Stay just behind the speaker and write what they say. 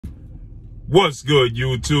What's good,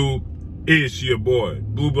 YouTube? It's your boy,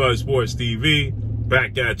 Blue Blood Sports TV,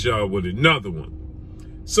 back at y'all with another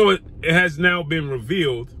one. So it has now been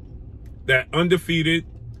revealed that undefeated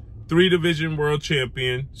 3-division world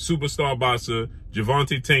champion, superstar boxer,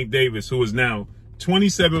 Gervonta Tank Davis, who is now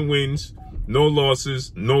 27 wins, no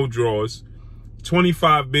losses, no draws,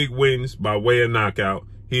 25 big wins by way of knockout.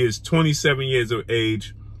 He is 27 years of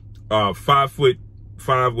age, 5'5" with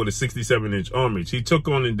a 67-inch arm reach. He took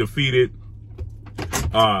on and defeated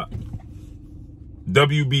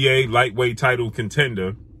WBA lightweight title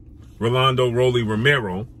contender Rolando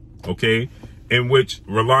Romero, okay, in which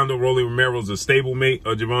Rolando Romero is a stablemate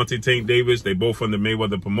of Gervonta Tank Davis. They both under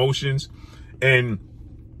Mayweather Promotions. And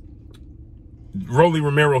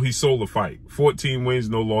Romero, he sold the fight. 14 wins,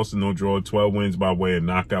 no loss, and no draw. 12 wins by way of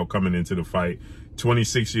knockout coming into the fight.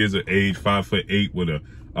 26 years of age, 5'8" with a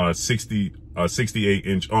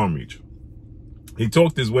 68-inch arm reach. He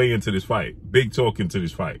talked his way into this fight. Big talk into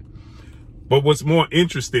this fight. But what's more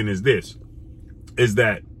interesting is this, is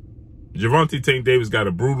that Gervonta Tank Davis got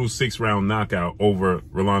a brutal 6-round knockout over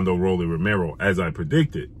Rolando Romero, as I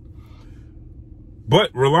predicted.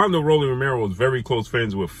 But Rolando Romero is very close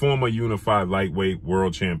friends with former unified lightweight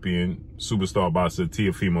world champion, superstar boxer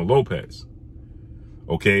TEOFIMO Lopez.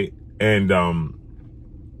 Okay? And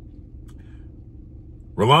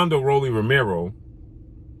Rolando Romero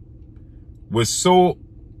was so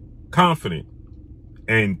confident,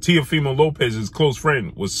 and TEOFIMO Lopez's close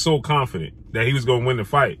friend was so confident that he was going to win the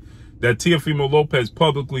fight, that TEOFIMO Lopez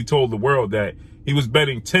publicly told the world that he was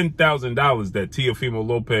betting $10,000 that TEOFIMO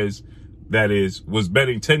Lopez, that is, was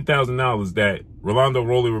betting $10,000 that Rolando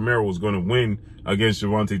Romero was going to win against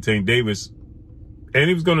Gervonta Tank Davis, and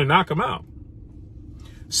he was going to knock him out.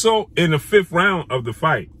 So in the 5th round of the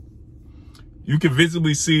fight, you can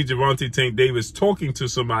visibly see Gervonta Tank Davis talking to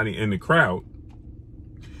somebody in the crowd,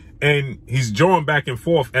 and he's drawing back and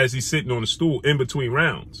forth as he's sitting on a stool in between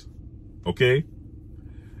rounds, okay?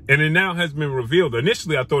 And it now has been revealed.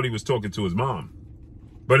 Initially, I thought he was talking to his mom,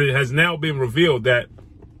 but it has now been revealed that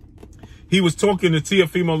he was talking to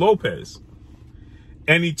TEOFIMO Lopez,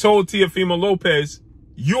 and he told TEOFIMO Lopez,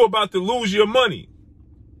 "You're about to lose your money."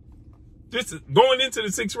 Just going into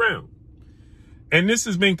the 6th round. And this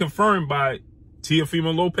has been confirmed by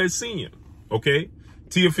TEOFIMO Lopez Sr., okay?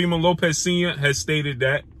 TEOFIMO Lopez Sr. has stated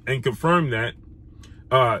that and confirmed that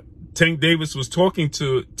Tank Davis was talking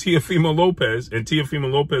to TEOFIMO Lopez, and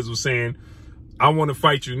TEOFIMO Lopez was saying, "I want to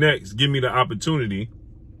fight you next. Give me the opportunity."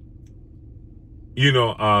 You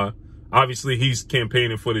know, obviously he's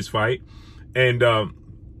campaigning for this fight. And,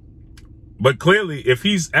 but clearly, if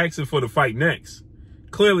he's asking for the fight next,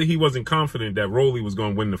 clearly he wasn't confident that Rolly was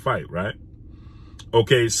going to win the fight, right?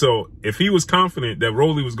 Okay, so if he was confident that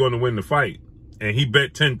Rolly was going to win the fight, and he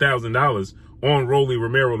bet $10,000 on Rolly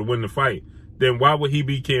Romero to win the fight, then why would he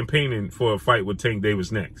be campaigning for a fight with Tank Davis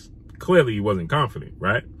next? Clearly he wasn't confident,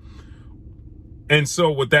 right? And so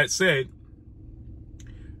with that said,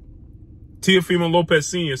 TEOFIMO Lopez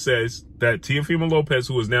Sr. says that TEOFIMO Lopez,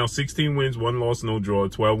 who is now 16 wins, 1 loss, no draw,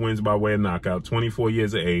 12 wins by way of knockout, 24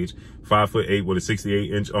 years of age, 5'8" with a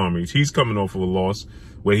 68-inch arm reach. He's coming off of a loss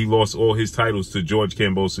where he lost all his titles to George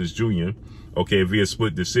Kambosos Jr., okay, via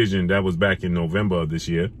split decision. That was back in November of this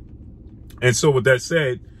year. And so with that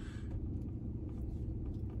said,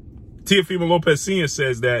 TEOFIMO Lopez Sr.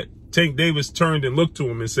 says that Tank Davis turned and looked to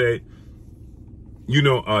him and said, you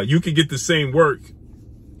know, you can get the same work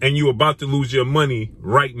and you're about to lose your money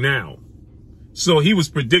right now. So he was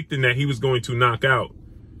predicting that he was going to knock out,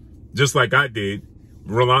 just like I did,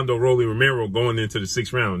 Rolando Romero going into the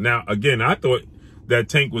 6th round. Now, again, I thought that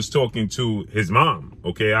Tank was talking to his mom,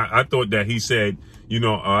 okay? I thought that he said, you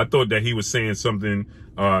know, I thought that he was saying something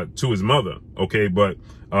to his mother, okay? But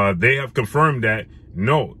they have confirmed that,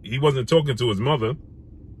 no, he wasn't talking to his mother.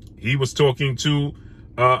 He was talking to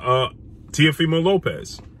TEOFIMO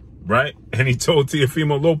Lopez, right? And he told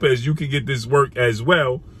TEOFIMO Lopez, you can get this work as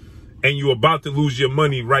well, and you're about to lose your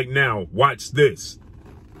money right now. Watch this.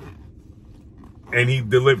 And he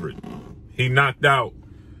delivered. He knocked out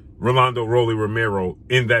Rolando Romero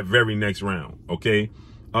in that very next round, okay?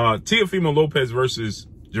 TEOFIMO Lopez versus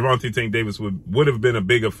Gervonta Tank Davis would have been a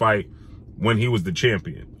bigger fight when he was the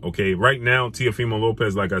champion, okay? Right now, TEOFIMO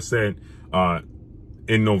Lopez, like I said,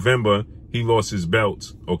 in November, he lost his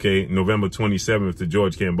belt, okay, November 27th to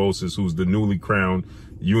George Kambosos, who's the newly crowned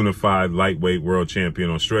unified lightweight world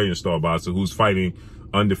champion, Australian star boxer, who's fighting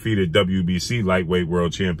undefeated WBC lightweight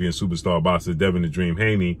world champion, superstar boxer Devin the Dream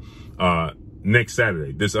Haney next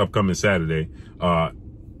Saturday, this upcoming Saturday,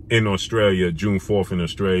 in Australia, June 4th in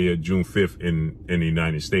Australia, June 5th in the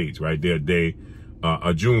United States, right? They're a day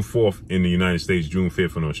June 4th in the United States, June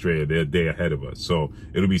 5th in Australia. They're a day ahead of us. So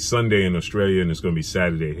it'll be Sunday in Australia and it's going to be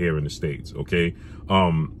Saturday here in the States. Okay.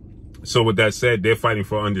 So with that said, they're fighting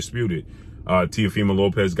for undisputed. Teofimo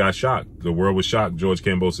Lopez got shocked. The world was shocked. George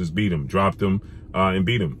Kambosos beat him, dropped him, and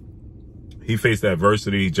beat him. He faced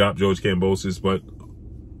adversity. He dropped George Kambosos, but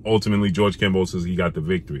ultimately George Kambosos, he got the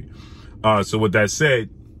victory. So with that said,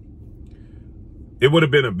 it would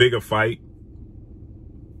have been a bigger fight,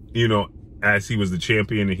 you know, as he was the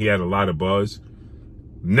champion and he had a lot of buzz.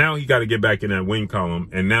 Now he got to get back in that win column.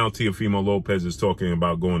 And now Teofimo Lopez is talking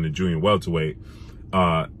about going to junior welterweight.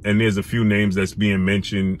 And there's a few names that's being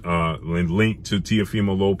mentioned, linked to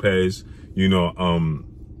Teofimo Lopez, you know,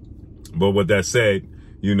 but with that said,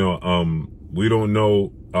 you know, we don't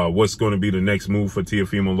know, what's going to be the next move for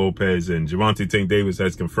Teofimo Lopez. And Gervonta Tank Davis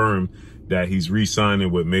has confirmed that he's re-signing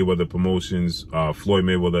with Mayweather Promotions, Floyd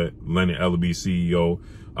Mayweather, Leonard Ellaby, CEO,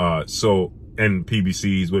 and PBC.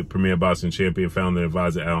 He's with Premier Boxing Champion, founder and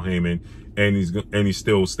advisor Al Heyman, and he's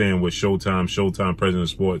still staying with Showtime President of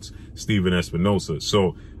Sports, Steven Espinosa.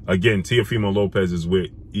 So again, Teofimo Lopez is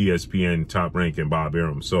with ESPN top ranking Bob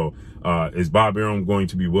Arum. So is Bob Arum going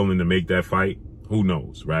to be willing to make that fight? Who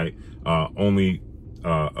knows, right? Only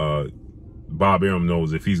Bob Arum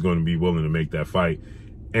knows if he's going to be willing to make that fight.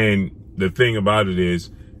 And the thing about it is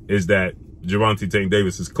that Gervonta Tank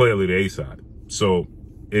Davis is clearly the A side. So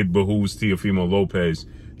it behooves Teofimo Lopez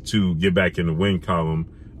to get back in the win column,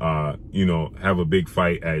 you know, have a big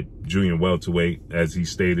fight at junior welterweight, as he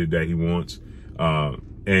stated that he wants.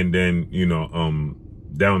 And then, you know,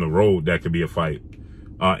 down the road, that could be a fight.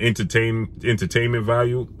 Entertainment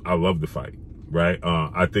value, I love the fight, right?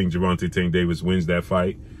 I think Gervonta Tank Davis wins that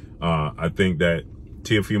fight. I think that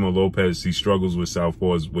Teofimo Lopez, he struggles with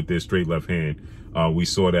southpaws with their straight left hand. We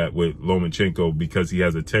saw that with Lomachenko because he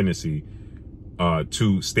has a tendency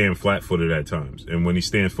to stand flat-footed at times. And when he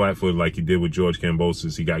stands flat-footed like he did with George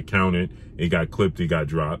Kambosos, he got counted, he got clipped, he got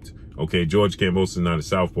dropped. Okay, George Kambosos is not a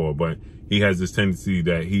southpaw, but he has this tendency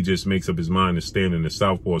that he just makes up his mind to stand in the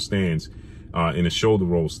southpaw stance, in a shoulder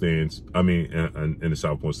roll stance. I mean, in the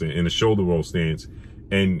southpaw stance, in a shoulder roll stance,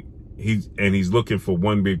 and he's looking for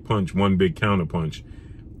one big punch, one big counter punch,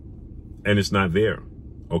 and it's not there.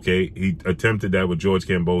 Okay, he attempted that with George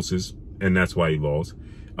Kambosos, and that's why he lost.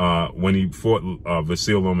 When he fought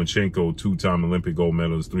Vasyl Lomachenko, two-time Olympic gold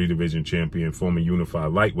medalist, 3-division champion, former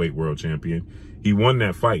unified lightweight world champion, he won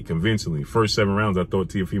that fight convincingly. First 7 rounds, I thought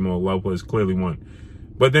Teofimo Lopez clearly won.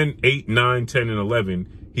 But then 8, 9, 10, and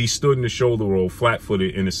 11, he stood in the shoulder roll,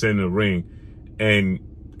 flat-footed in the center of the ring, and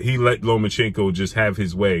he let Lomachenko just have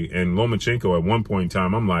his way. And Lomachenko, at one point in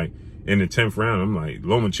time, I'm like, in the 10th round, I'm like,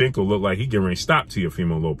 Lomachenko looked like he getting ready to stop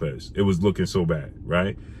Teofimo Lopez. It was looking so bad,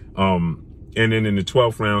 right? And then in the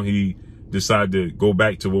 12th round, he decided to go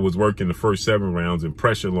back to what was working the first 7 rounds and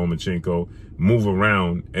pressure Lomachenko, move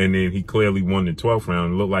around, and then he clearly won the 12th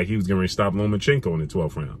round. It looked like he was going to stop Lomachenko in the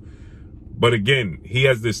 12th round. But again, he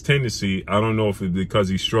has this tendency, I don't know if it's because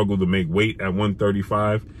he struggled to make weight at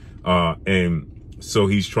 135, and so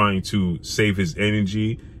he's trying to save his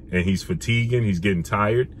energy, and he's fatiguing, he's getting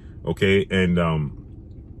tired, okay? And,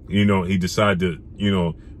 you know, he decided to, you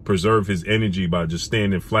know, preserve his energy by just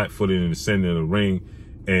standing flat-footed in the center of the ring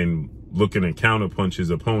and looking to counterpunch his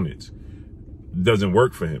opponents. Doesn't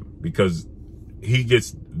work for him because he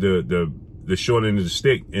gets the short end of the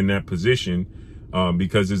stick in that position,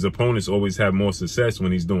 because his opponents always have more success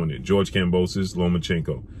when he's doing it. George Kambosos,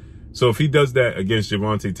 Lomachenko. So if he does that against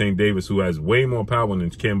Gervonta Tank Davis, who has way more power than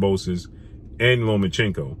Kambosos and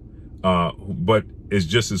Lomachenko, but is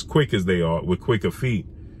just as quick as they are with quicker feet,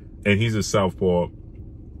 and he's a southpaw,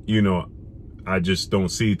 you know, I just don't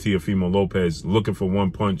see Teofimo Lopez looking for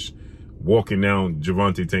one punch, walking down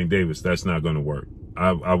Gervonta Tank Davis. That's not going to work.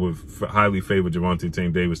 I would highly favor Gervonta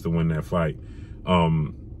Tank Davis to win that fight.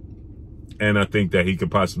 And I think that he could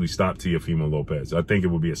possibly stop Teofimo Lopez. I think it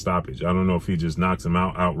would be a stoppage. I don't know if he just knocks him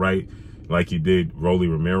out outright like he did Rolly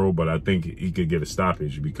Romero, but I think he could get a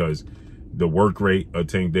stoppage because the work rate of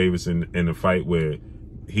Tank Davis in a fight where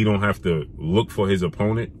he don't have to look for his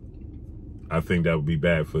opponent, I think that would be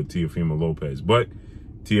bad for Teofimo Lopez. But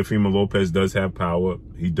Teofimo Lopez does have power.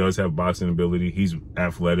 He does have boxing ability. He's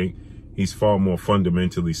athletic. He's far more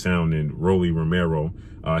fundamentally sound than Rolly Romero.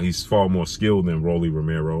 He's far more skilled than Rolly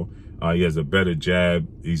Romero. He has a better jab.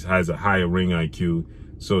 He has a higher ring IQ.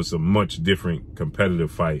 So it's a much different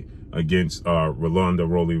competitive fight against against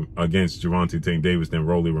Gervonta Tank Davis than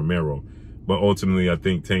Rolly Romero. But ultimately, I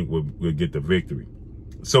think Tank would get the victory.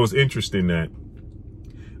 So it's interesting that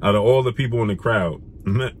out of all the people in the crowd,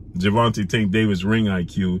 Gervonta Tank Davis ring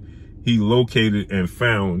IQ, he located and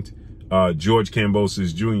found George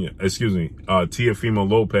Kambosos Jr., Teofimo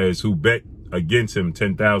Lopez, who bet against him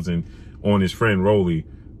 10,000 on his friend Rolly.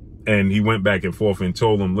 And he went back and forth and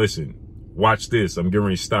told him, listen, watch this. I'm getting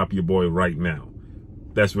ready to stop your boy right now.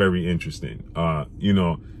 That's very interesting. You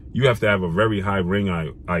know, you have to have a very high ring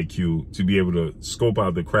IQ to be able to scope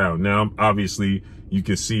out the crowd. Now, obviously, you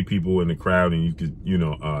can see people in the crowd and you could,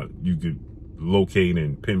 you could locate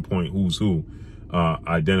and pinpoint who's who,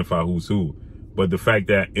 identify who's who. But the fact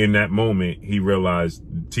that in that moment, he realized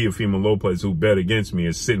Teofimo Lopez, who bet against me,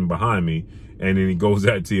 is sitting behind me. And then he goes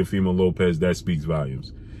at Teofimo Lopez, that speaks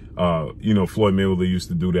volumes. You know, Floyd Mayweather used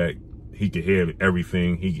to do that. He could hear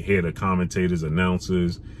everything. He could hear the commentators,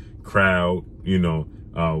 announcers, crowd. You know,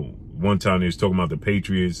 one time he was talking about the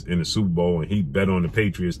Patriots in the Super Bowl, and he bet on the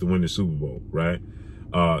Patriots to win the Super Bowl, right?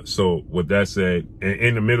 So with that said,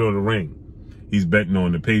 in the middle of the ring, he's betting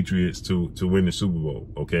on the Patriots to win the Super Bowl,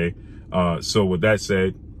 okay? So with that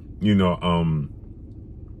said, you know,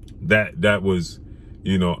 that was,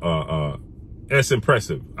 you know, that's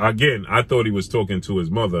impressive. Again, I thought he was talking to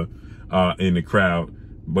his mother in the crowd,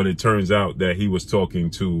 but it turns out that he was talking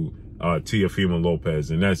to Teofimo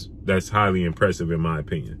Lopez, and that's highly impressive in my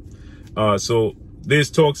opinion. So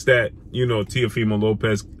there's talks that, you know, Teofimo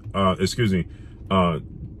Lopez,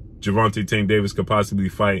 Gervonta Tank Davis could possibly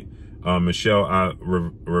fight Michelle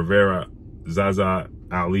Rivera Zaza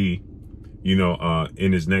Ali, you know,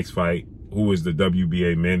 in his next fight, who is the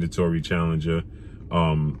WBA mandatory challenger.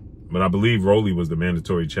 But I believe Rolly was the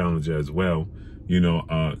mandatory challenger as well, you know.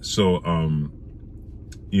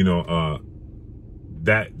 You know,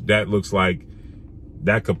 that looks like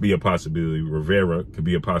that could be a possibility. Rivera could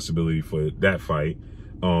be a possibility for that fight.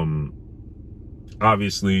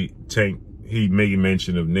 Obviously, Tank, he made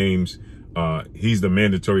mention of names. He's the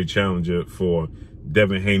mandatory challenger for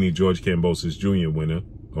Devin Haney, George Kambosos Jr. winner.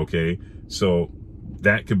 Okay, so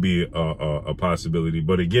that could be a possibility.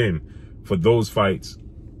 But again, for those fights,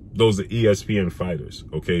 those are ESPN fighters.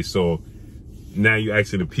 Okay, so now you're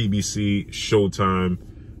asking the PBC, Showtime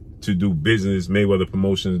to do business, Mayweather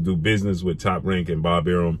Promotions to do business with Top Rank and Bob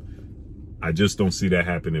Arum. I just don't see that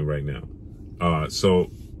happening right now.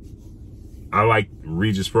 So I like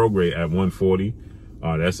Regis Prograis at 140.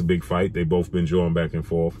 That's a big fight. They both been drawing back and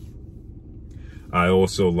forth. I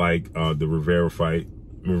also like the Rivera fight.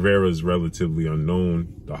 Rivera is relatively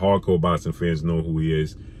unknown. The hardcore boxing fans know who he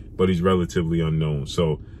is, but he's relatively unknown.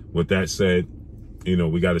 So with that said, you know,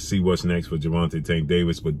 we got to see what's next for Gervonta Tank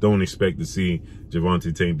Davis, but don't expect to see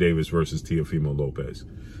Gervonta Tank Davis versus Teofimo Lopez.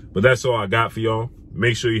 But that's all I got for y'all.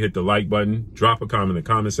 Make sure you hit the like button. Drop a comment in the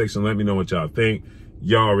comment section. Let me know what y'all think.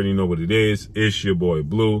 Y'all already know what it is. It's your boy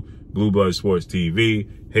Blue, Blue Blood Sports TV.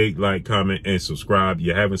 Hate, like, comment, and subscribe.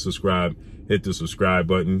 You haven't subscribed, hit the subscribe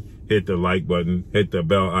button, hit the like button, hit the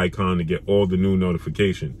bell icon to get all the new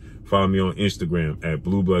notifications. Follow me on Instagram at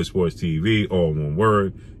Blue Blood Sports TV, all one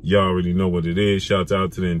word. Y'all already know what it is. Shout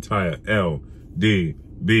out to the entire LDBC.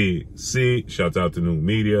 Shout out to New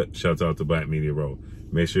Media. Shout out to Black Media Row.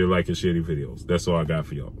 Make sure you like and share the videos. That's all I got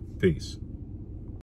for y'all. Peace.